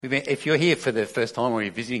If you're here for the first time or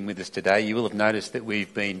you're visiting with us today, you will have noticed that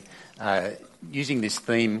we've been using this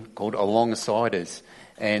theme called Alongsiders.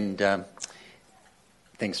 And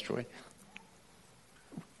thanks, Troy.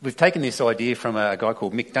 We've taken this idea from a guy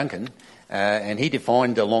called Mick Duncan, and he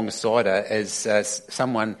defined alongsider as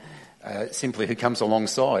someone simply who comes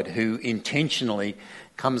alongside, who intentionally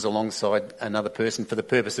comes alongside another person for the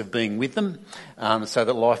purpose of being with them, so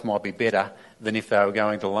that life might be better than if they were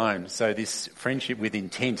going it alone. So this friendship with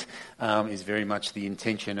intent is very much the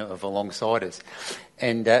intention of Alongsiders.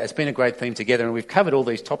 And it's been a great theme together, and we've covered all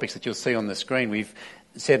these topics that you'll see on the screen. We've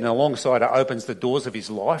said an alongsider opens the doors of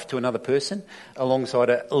his life to another person.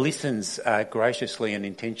 Alongsider listens graciously and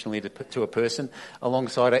intentionally to a person.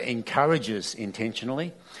 Alongsider encourages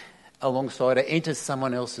intentionally. Alongsider enters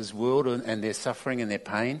someone else's world and their suffering and their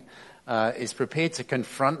pain. Is prepared to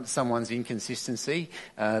confront someone's inconsistency,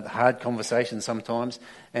 hard conversations sometimes.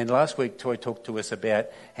 And last week, Toy talked to us about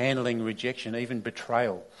handling rejection, even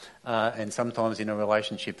betrayal. And sometimes in a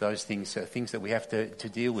relationship, those things are things that we have to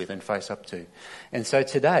deal with and face up to. And so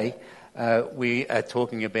today, we are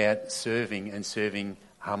talking about serving and serving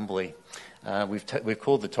humbly. We've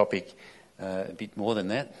called the topic a bit more than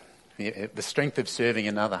that, the strength of serving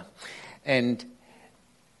another. And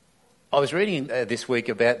I was reading this week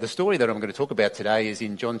about the story that I'm going to talk about today is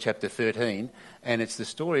in John chapter 13, and it's the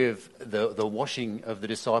story of the washing of the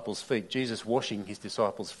disciples' feet, Jesus washing his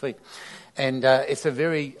disciples' feet. And it's a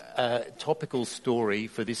very topical story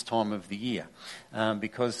for this time of the year,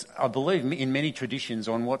 because I believe in many traditions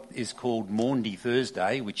on what is called Maundy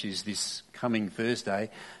Thursday, which is this coming Thursday,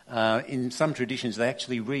 in some traditions they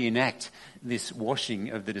actually reenact this washing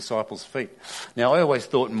of the disciples' feet. Now, I always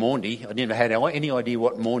thought Maundy, I never had any idea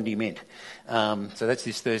what Maundy meant. So that's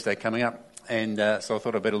this Thursday coming up. And so I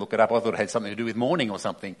thought I'd better look it up. I thought it had something to do with mourning or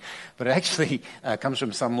something. But it actually comes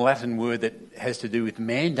from some Latin word that has to do with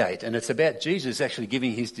mandate. And it's about Jesus actually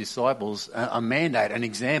giving his disciples a mandate, an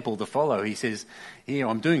example to follow. He says, here,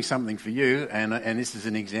 I'm doing something for you, and this is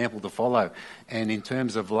an example to follow. And in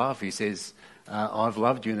terms of love, he says, I've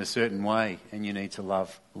loved you in a certain way, and you need to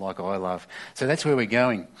love like I love. So that's where we're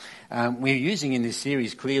going. We're using in this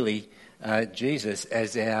series clearly Jesus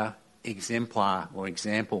as our exemplar or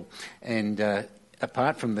example. And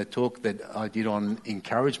apart from the talk that I did on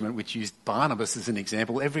encouragement, which used Barnabas as an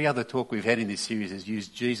example, every other talk we've had in this series has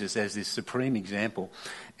used Jesus as this supreme example.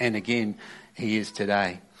 And again, he is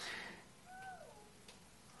today.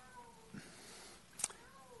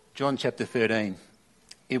 John chapter 13.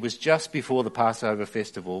 It was just before the Passover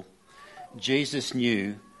festival. Jesus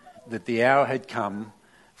knew that the hour had come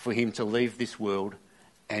for him to leave this world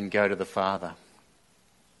and go to the Father.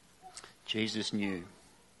 Jesus knew.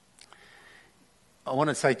 I want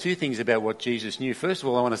to say two things about what Jesus knew. First of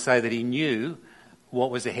all, I want to say that he knew what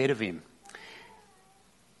was ahead of him.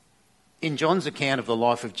 In John's account of the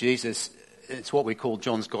life of Jesus, it's what we call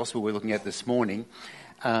John's Gospel we're looking at this morning.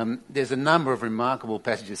 There's a number of remarkable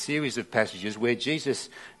passages, a series of passages where Jesus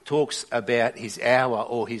talks about his hour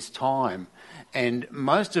or his time. And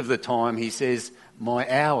most of the time he says, my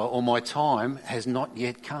hour or my time has not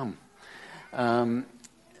yet come.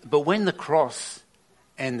 But when the cross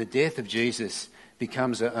and the death of Jesus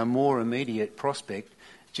becomes a more immediate prospect,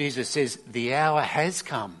 Jesus says, the hour has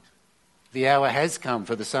come. The hour has come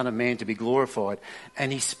for the Son of Man to be glorified.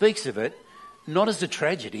 And he speaks of it not as a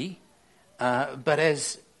tragedy, but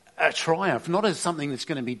as a triumph, not as something that's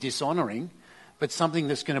going to be dishonouring, but something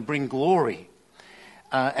that's going to bring glory.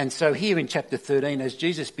 And so here in chapter 13, as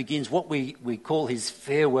Jesus begins what we call his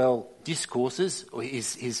farewell discourses, or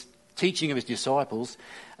his teaching of his disciples,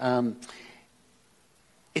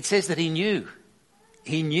 it says that he knew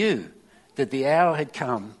that the hour had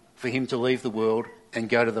come for him to leave the world and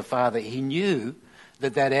go to the Father. He knew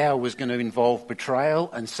that that hour was going to involve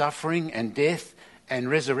betrayal and suffering and death and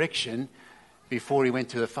resurrection before he went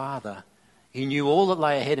to the Father. He knew all that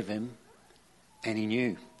lay ahead of him, and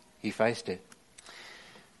he faced it.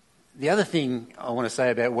 The other thing I want to say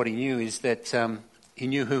about what he knew is that he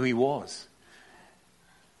knew who he was.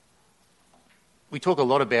 We talk a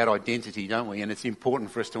lot about identity, don't we? And it's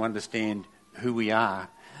important for us to understand who we are.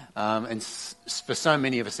 And for so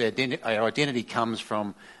many of us, our identity comes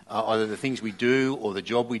from either the things we do or the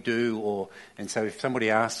job we do. And so if somebody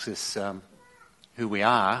asks us who we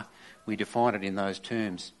are, we define it in those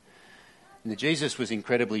terms. And Jesus was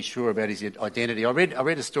incredibly sure about his identity. I read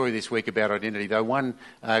a story this week about identity, though. One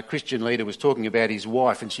Christian leader was talking about his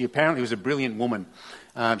wife, and she apparently was a brilliant woman.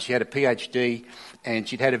 She had a PhD, and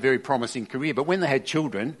she'd had a very promising career. But when they had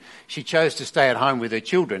children, she chose to stay at home with her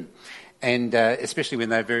children, and especially when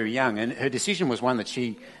they were very young. And her decision was one that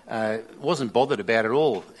she wasn't bothered about at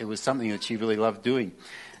all. It was something that she really loved doing.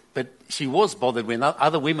 But she was bothered when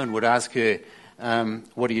other women would ask her,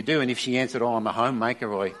 what do you do? And if she answered, I'm a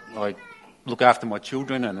homemaker, I look after my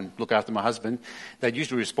children and look after my husband, they'd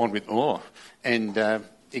usually respond with, and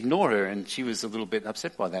ignore her. And she was a little bit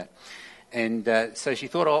upset by that. And so she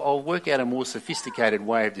thought, I'll work out a more sophisticated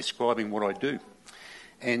way of describing what I do.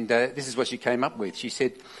 And this is what she came up with. She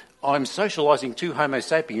said, I'm socialising two Homo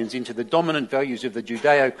sapiens into the dominant values of the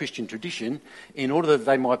Judeo-Christian tradition in order that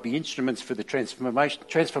they might be instruments for the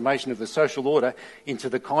transformation of the social order into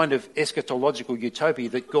the kind of eschatological utopia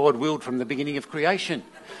that God willed from the beginning of creation.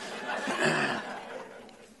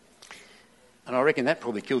 And I reckon that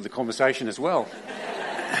probably killed the conversation as well.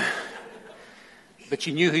 But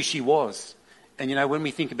she knew who she was. And, when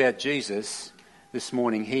we think about Jesus this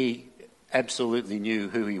morning, he absolutely knew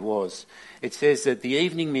who he was. It says that the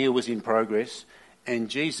evening meal was in progress and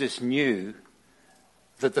Jesus knew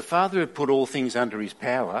that the Father had put all things under his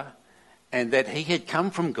power and that he had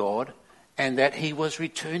come from God and that he was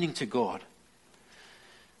returning to God.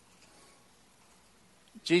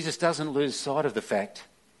 Jesus doesn't lose sight of the fact.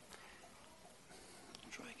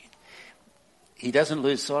 He doesn't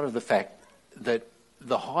lose sight of the fact that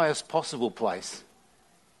the highest possible place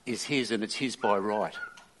is his and it's his by right.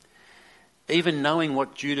 Even knowing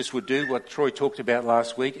what Judas would do, what Troy talked about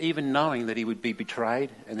last week, even knowing that he would be betrayed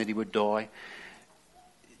and that he would die,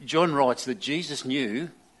 John writes that Jesus knew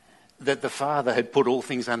that the Father had put all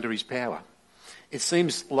things under his power. It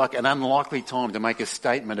seems like an unlikely time to make a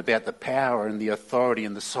statement about the power and the authority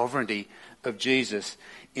and the sovereignty of Jesus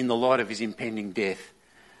in the light of his impending death.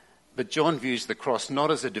 But John views the cross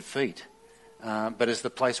not as a defeat, but as the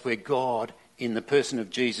place where God, in the person of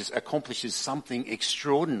Jesus, accomplishes something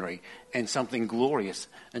extraordinary and something glorious.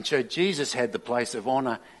 And so Jesus had the place of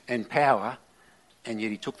honour and power, and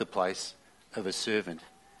yet he took the place of a servant.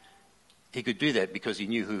 He could do that because he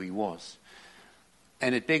knew who he was.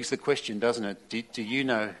 And it begs the question, doesn't it? Do you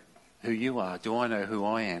know who you are? Do I know who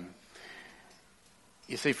I am?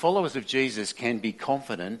 You see, followers of Jesus can be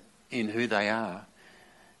confident in who they are,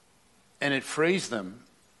 and it frees them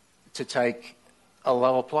to take a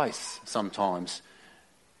lower place sometimes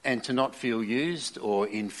and to not feel used or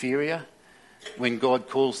inferior when God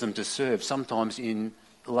calls them to serve, sometimes in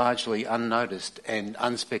largely unnoticed and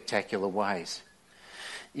unspectacular ways.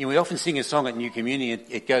 We often sing a song at New Communion.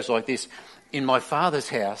 It goes like this: in my Father's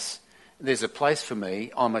house there's a place for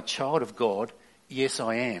me. I'm a child of God. Yes,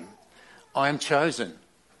 I am. I am chosen,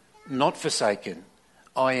 not forsaken.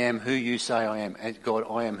 I am who you say I am. And God,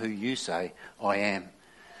 I am who you say I am.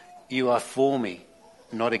 You are for me,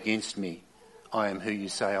 not against me. I am who you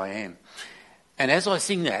say I am. And as I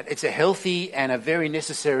sing that, it's a healthy and a very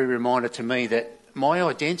necessary reminder to me that my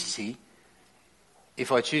identity,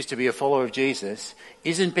 if I choose to be a follower of Jesus,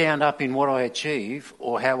 isn't bound up in what I achieve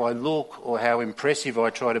or how I look or how impressive I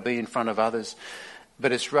try to be in front of others,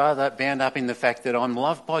 but it's rather bound up in the fact that I'm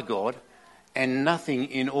loved by God and nothing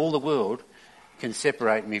in all the world can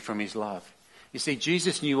separate me from his love. You see,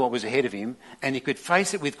 Jesus knew what was ahead of him and he could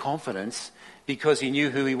face it with confidence because he knew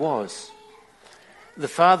who he was. The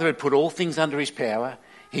Father had put all things under his power.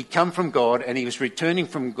 He'd come from God and he was returning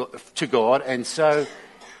to God, and so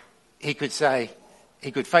he could say,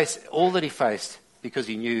 he could face all that he faced because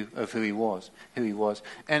he knew of who he was.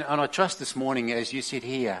 And I trust this morning as you sit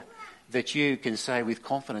here that you can say with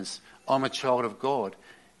confidence, I'm a child of God.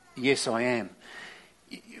 Yes, I am.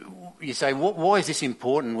 You say, why is this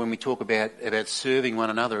important when we talk about serving one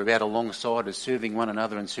another, about alongside us, serving one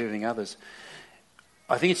another and serving others?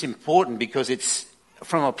 I think it's important because it's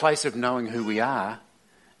from a place of knowing who we are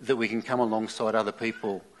that we can come alongside other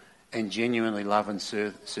people and genuinely love and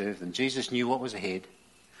serve them. Jesus knew what was ahead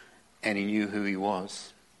and he knew who he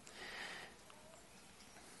was.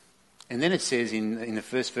 And then it says in the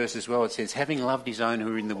first verse as well, it says, having loved his own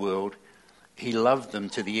who are in the world, he loved them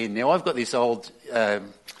to the end. Now, I've got this old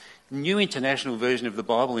New International Version of the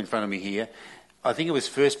Bible in front of me here. I think it was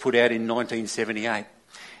first put out in 1978.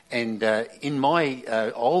 And in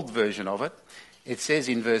my old version of it, it says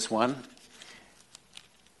in verse 1,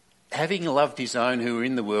 having loved his own who were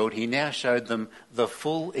in the world, he now showed them the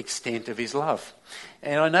full extent of his love.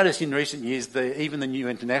 And I noticed in recent years, even the New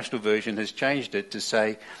International Version has changed it to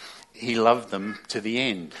say he loved them to the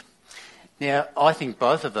end. Now, I think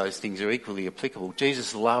both of those things are equally applicable.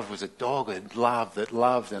 Jesus' love was a dogged love that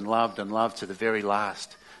loved and loved and loved to the very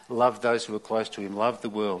last. Loved those who were close to him, loved the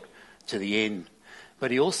world to the end. But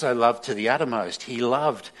he also loved to the uttermost. He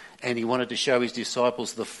loved and he wanted to show his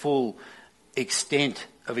disciples the full extent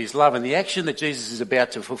of his love. And the action that Jesus is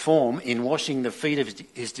about to perform in washing the feet of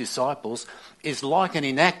his disciples is like an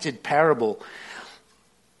enacted parable,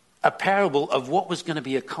 a parable of what was going to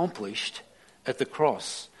be accomplished at the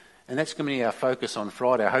cross. And that's going to be our focus on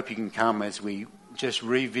Friday. I hope you can come as we just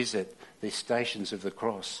revisit the stations of the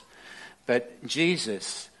cross. But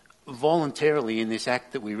Jesus voluntarily, in this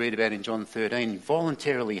act that we read about in John 13,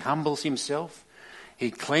 voluntarily humbles himself.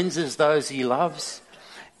 He cleanses those he loves,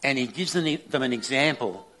 and he gives them an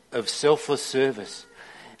example of selfless service.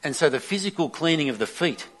 And so the physical cleaning of the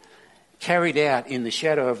feet, carried out in the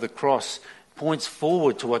shadow of the cross, points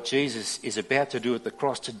forward to what Jesus is about to do at the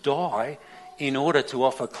cross, to die in order to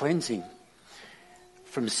offer cleansing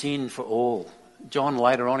from sin for all. John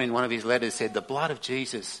later on in one of his letters said, the blood of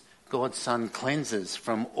Jesus, God's Son, cleanses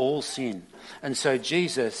from all sin. And so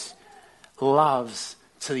Jesus loves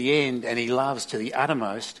to the end, and he loves to the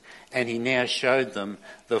uttermost, and he now showed them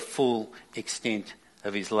the full extent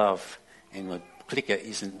of his love. And my clicker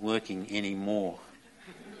isn't working anymore.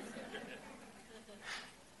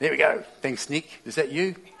 There we go. Thanks, Nick. Is that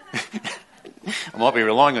you? I might be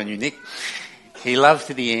relying on you, Nick. He loved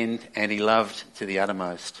to the end, and he loved to the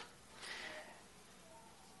uttermost.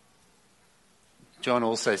 John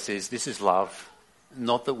also says this is love,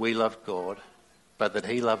 not that we loved God, but that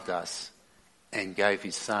he loved us and gave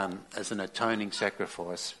his Son as an atoning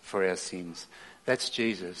sacrifice for our sins. That's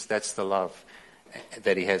Jesus. That's the love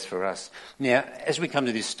that he has for us. Now, as we come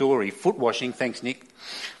to this story, foot washing, thanks Nick,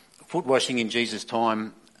 foot washing in Jesus'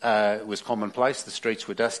 time was commonplace. The streets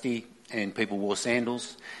were dusty and people wore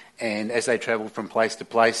sandals. And as they travelled from place to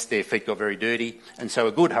place, their feet got very dirty. And so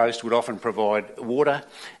a good host would often provide water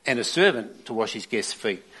and a servant to wash his guests'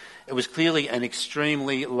 feet. It was clearly an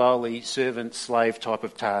extremely lowly servant-slave type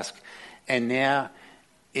of task. And now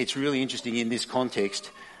it's really interesting in this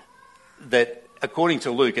context that according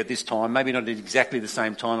to Luke at this time, maybe not at exactly the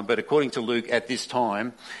same time, but according to Luke at this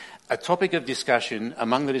time, a topic of discussion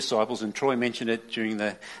among the disciples, and Troy mentioned it during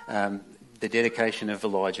the dedication of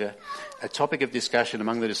Elijah, a topic of discussion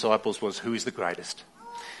among the disciples was who is the greatest.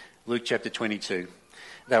 Luke chapter 22.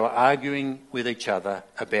 They were arguing with each other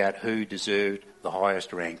about who deserved the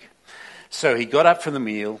highest rank. So he got up from the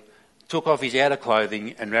meal, took off his outer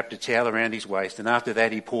clothing and wrapped a towel around his waist, and after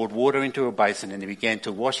that he poured water into a basin and he began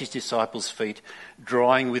to wash his disciples' feet,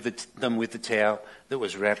 drying them with the towel that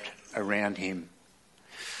was wrapped around him.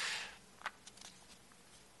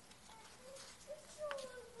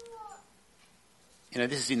 You know,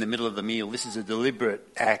 this is in the middle of the meal. This is a deliberate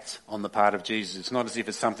act on the part of Jesus. It's not as if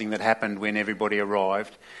it's something that happened when everybody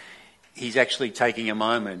arrived. He's actually taking a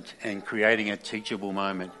moment and creating a teachable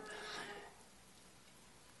moment.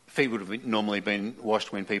 Feet would have normally been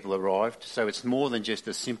washed when people arrived, so it's more than just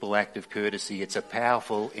a simple act of courtesy. It's a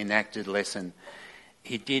powerful, enacted lesson.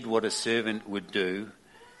 He did what a servant would do,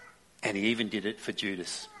 and he even did it for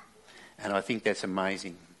Judas. And I think that's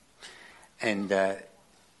amazing. And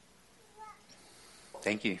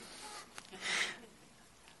thank you.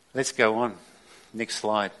 Let's go on. Next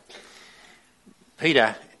slide.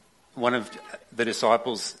 Peter, one of the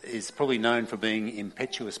disciples, is probably known for being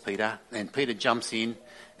impetuous, Peter. And Peter jumps in,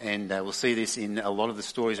 and we'll see this in a lot of the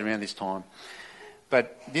stories around this time.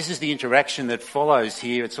 But this is the interaction that follows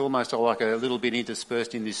here. It's almost like a little bit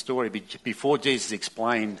interspersed in this story. Before Jesus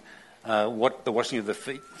explained what the washing of the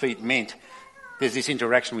feet meant, there's this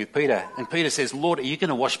interaction with Peter. And Peter says, Lord, are you going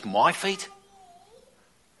to wash my feet?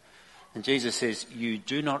 And Jesus says, you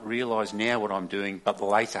do not realise now what I'm doing, but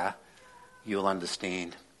later you'll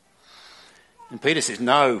understand. And Peter says,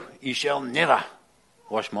 no, you shall never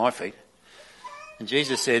wash my feet. And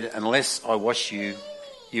Jesus said, unless I wash you,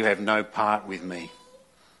 you have no part with me.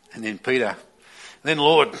 And then Peter, then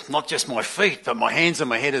Lord, not just my feet, but my hands and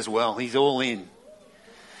my head as well. He's all in.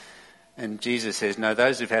 And Jesus says, no,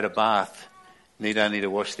 those who've had a bath need only to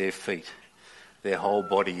wash their feet. Their whole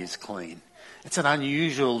body is clean. It's an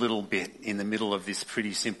unusual little bit in the middle of this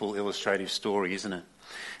pretty simple illustrative story, isn't it?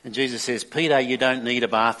 And Jesus says, Peter, you don't need a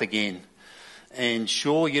bath again. And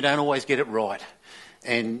sure, you don't always get it right.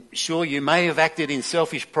 And sure, you may have acted in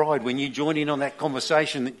selfish pride when you joined in on that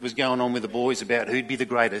conversation that was going on with the boys about who'd be the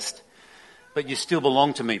greatest. But you still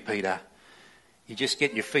belong to me, Peter. You just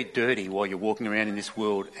get your feet dirty while you're walking around in this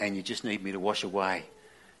world, and you just need me to wash away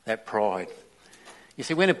that pride. You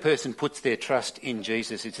see, when a person puts their trust in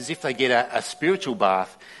Jesus, it's as if they get a spiritual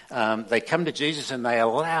bath. They come to Jesus and they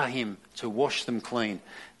allow him to wash them clean.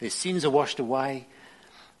 Their sins are washed away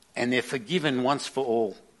and they're forgiven once for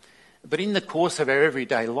all. But in the course of our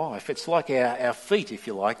everyday life, it's like our feet, if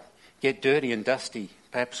you like, get dirty and dusty.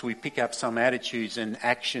 Perhaps we pick up some attitudes and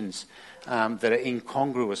actions that are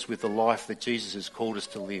incongruous with the life that Jesus has called us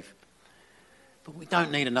to live. But we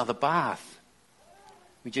don't need another bath.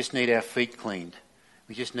 We just need our feet cleaned.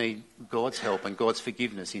 We just need God's help and God's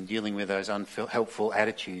forgiveness in dealing with those unhelpful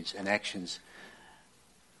attitudes and actions.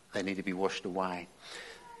 They need to be washed away.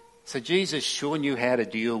 So Jesus sure knew how to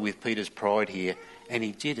deal with Peter's pride here, and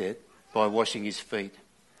he did it by washing his feet.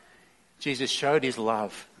 Jesus showed his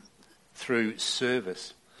love through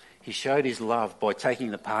service. He showed his love by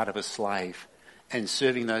taking the part of a slave and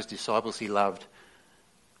serving those disciples he loved.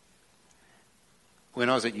 When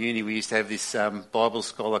I was at uni, we used to have this Bible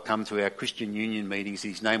scholar come to our Christian Union meetings.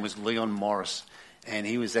 His name was Leon Morris, and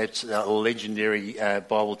he was that legendary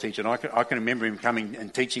Bible teacher. And I can remember him coming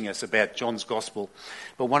and teaching us about John's Gospel.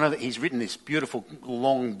 But he's written this beautiful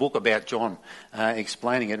long book about John,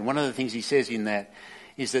 explaining it. And one of the things he says in that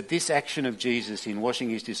is that this action of Jesus in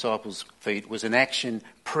washing his disciples' feet was an action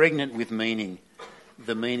pregnant with meaning,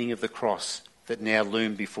 the meaning of the cross that now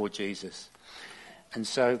loomed before Jesus. And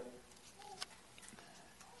so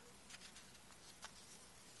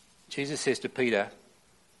Jesus says to Peter,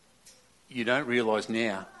 you don't realise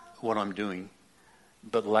now what I'm doing,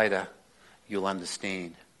 but later you'll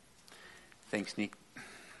understand. Thanks, Nick.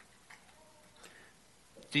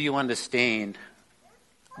 Do you understand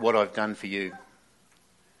what I've done for you?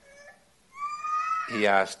 He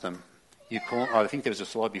asked them. I think there was a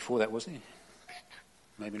slide before that, wasn't there?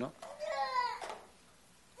 Maybe not.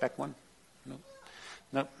 Back one?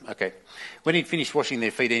 No? Okay. When he'd finished washing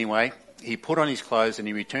their feet anyway, he put on his clothes and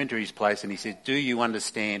he returned to his place and he said, do you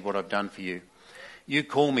understand what I've done for you? You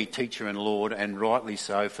call me teacher and Lord, and rightly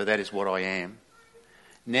so, for that is what I am.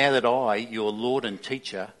 Now that I, your Lord and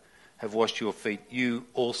teacher, have washed your feet, you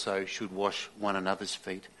also should wash one another's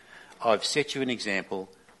feet. I've set you an example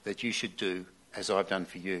that you should do as I've done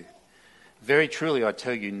for you. Very truly I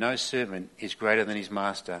tell you, no servant is greater than his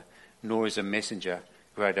master, nor is a messenger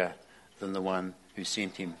greater than the one who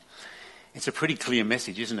sent him. It's a pretty clear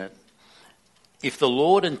message, isn't it? If the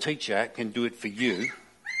Lord and teacher can do it for you,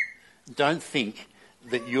 don't think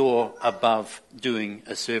that you're above doing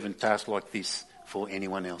a servant task like this for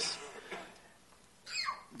anyone else.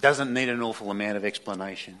 Doesn't need an awful amount of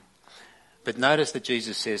explanation. But notice that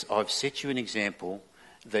Jesus says, I've set you an example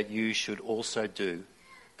that you should also do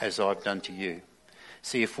as I've done to you.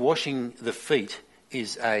 See, if washing the feet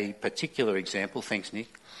is a particular example, thanks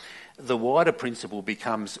Nick, the wider principle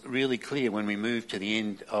becomes really clear when we move to the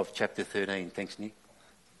end of chapter 13. Thanks Nick.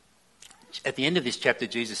 At the end of this chapter,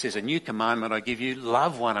 Jesus says, a new commandment I give you,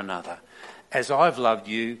 love one another. As I've loved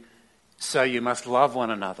you, so you must love one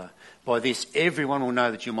another. By this, everyone will know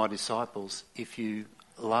that you're my disciples if you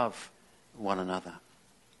love one another.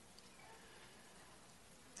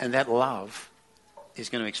 And that love is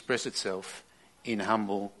going to express itself in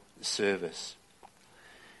humble service.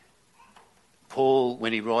 Paul,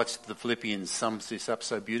 when he writes to the Philippians, sums this up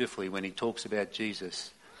so beautifully when he talks about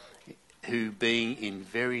Jesus, who being in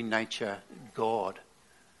very nature God.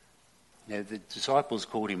 Now, the disciples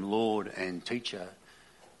called him Lord and teacher.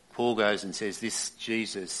 Paul goes and says this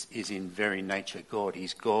Jesus is in very nature God.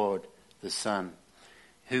 He's God the Son,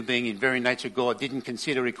 who being in very nature God didn't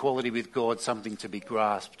consider equality with God something to be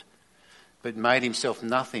grasped, but made himself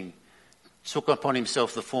nothing, took upon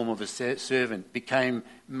himself the form of a servant, became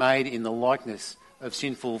made in the likeness of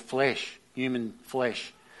sinful flesh, human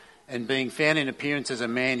flesh, and being found in appearance as a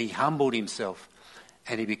man, he humbled himself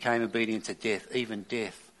and he became obedient to death, even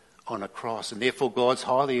death on a cross. And therefore God's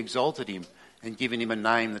highly exalted him and given him a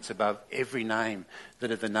name that's above every name, that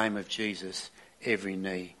at the name of Jesus every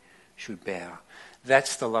knee should bow.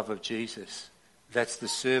 That's the love of Jesus. That's the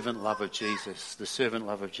servant love of Jesus, the servant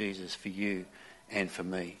love of Jesus for you and for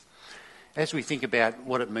me. As we think about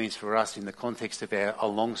what it means for us in the context of our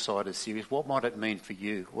Alongside series, what might it mean for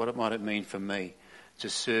you? What might it mean for me to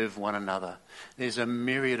serve one another? There's a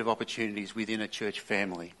myriad of opportunities within a church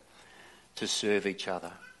family to serve each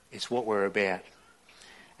other. It's what we're about.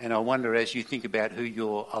 And I wonder, as you think about who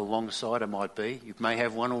your alongside might be, you may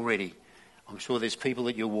have one already. I'm sure there's people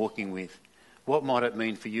that you're walking with. What might it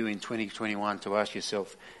mean for you in 2021 to ask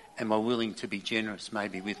yourself, am I willing to be generous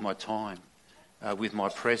maybe with my time, with my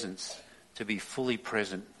presence, to be fully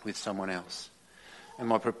present with someone else?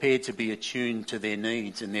 Am I prepared to be attuned to their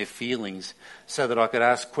needs and their feelings so that I could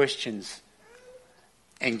ask questions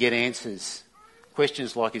and get answers?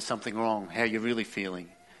 Questions like, is something wrong? How are you really feeling?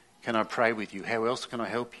 Can I pray with you? How else can I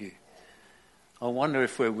help you? I wonder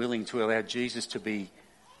if we're willing to allow Jesus to be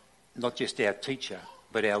not just our teacher,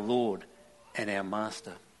 but our Lord and our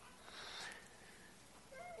Master.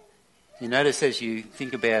 You notice as you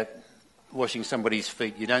think about washing somebody's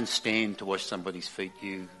feet, you don't stand to wash somebody's feet,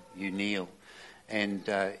 you kneel. And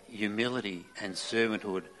humility and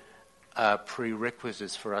servanthood are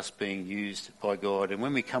prerequisites for us being used by God. And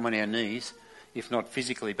when we come on our knees, if not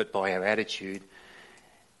physically but by our attitude,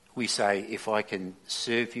 we say, if I can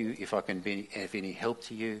serve you, if I can be of any help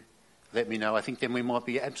to you, let me know. I think then we might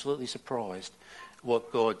be absolutely surprised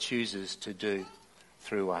what God chooses to do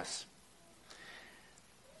through us.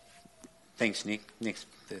 Thanks, Nick. Next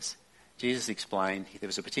verse. Jesus explained, there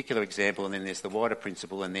was a particular example and then there's the wider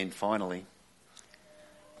principle, and then finally,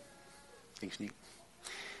 thanks, Nick.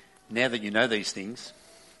 Now that you know these things,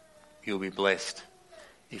 you'll be blessed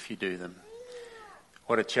if you do them.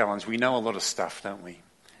 What a challenge. We know a lot of stuff, don't we?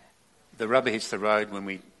 The rubber hits the road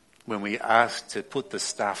when we ask to put the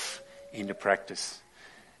stuff into practice.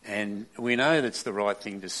 And we know that's the right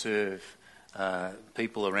thing to serve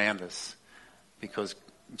people around us, because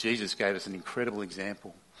Jesus gave us an incredible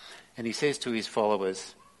example. And he says to his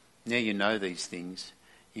followers, now you know these things,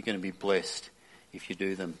 you're going to be blessed if you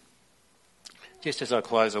do them. Just as I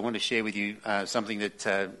close, I want to share with you something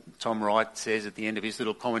that Tom Wright says at the end of his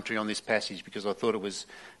little commentary on this passage, because I thought it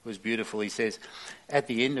was beautiful. He says, at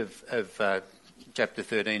the end of chapter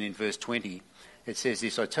 13 in verse 20, it says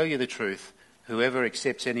this, I tell you the truth, whoever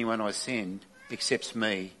accepts anyone I send accepts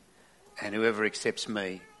me, and whoever accepts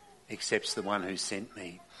me accepts the one who sent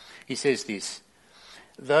me. He says this,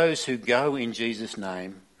 those who go in Jesus'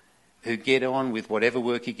 name, who get on with whatever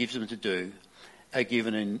work he gives them to do, are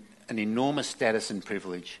given an enormous status and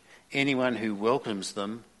privilege. Anyone who welcomes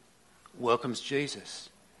them welcomes Jesus,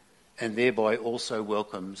 and thereby also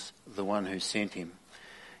welcomes the one who sent him.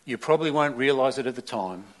 You probably won't realise it at the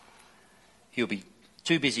time. You'll be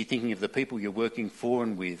too busy thinking of the people you're working for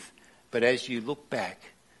and with, but as you look back,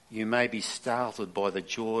 you may be startled by the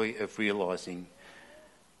joy of realising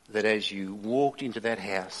that as you walked into that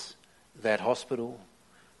house, that hospital,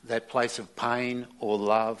 that place of pain or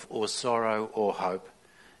love or sorrow or hope,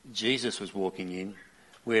 Jesus was walking in,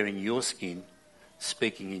 wearing your skin,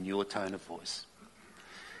 speaking in your tone of voice.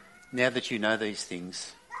 Now that you know these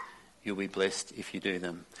things, you'll be blessed if you do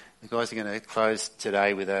them. The guys are going to close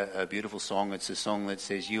today with a beautiful song. It's a song that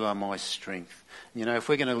says, you are my strength. You know, if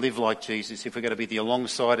we're going to live like Jesus, if we're going to be the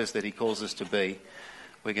alongsiders that he calls us to be,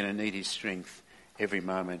 we're going to need his strength every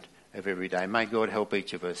moment of every day. May God help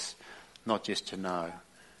each of us, not just to know,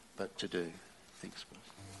 but to do. Thanks,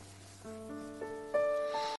 Paul.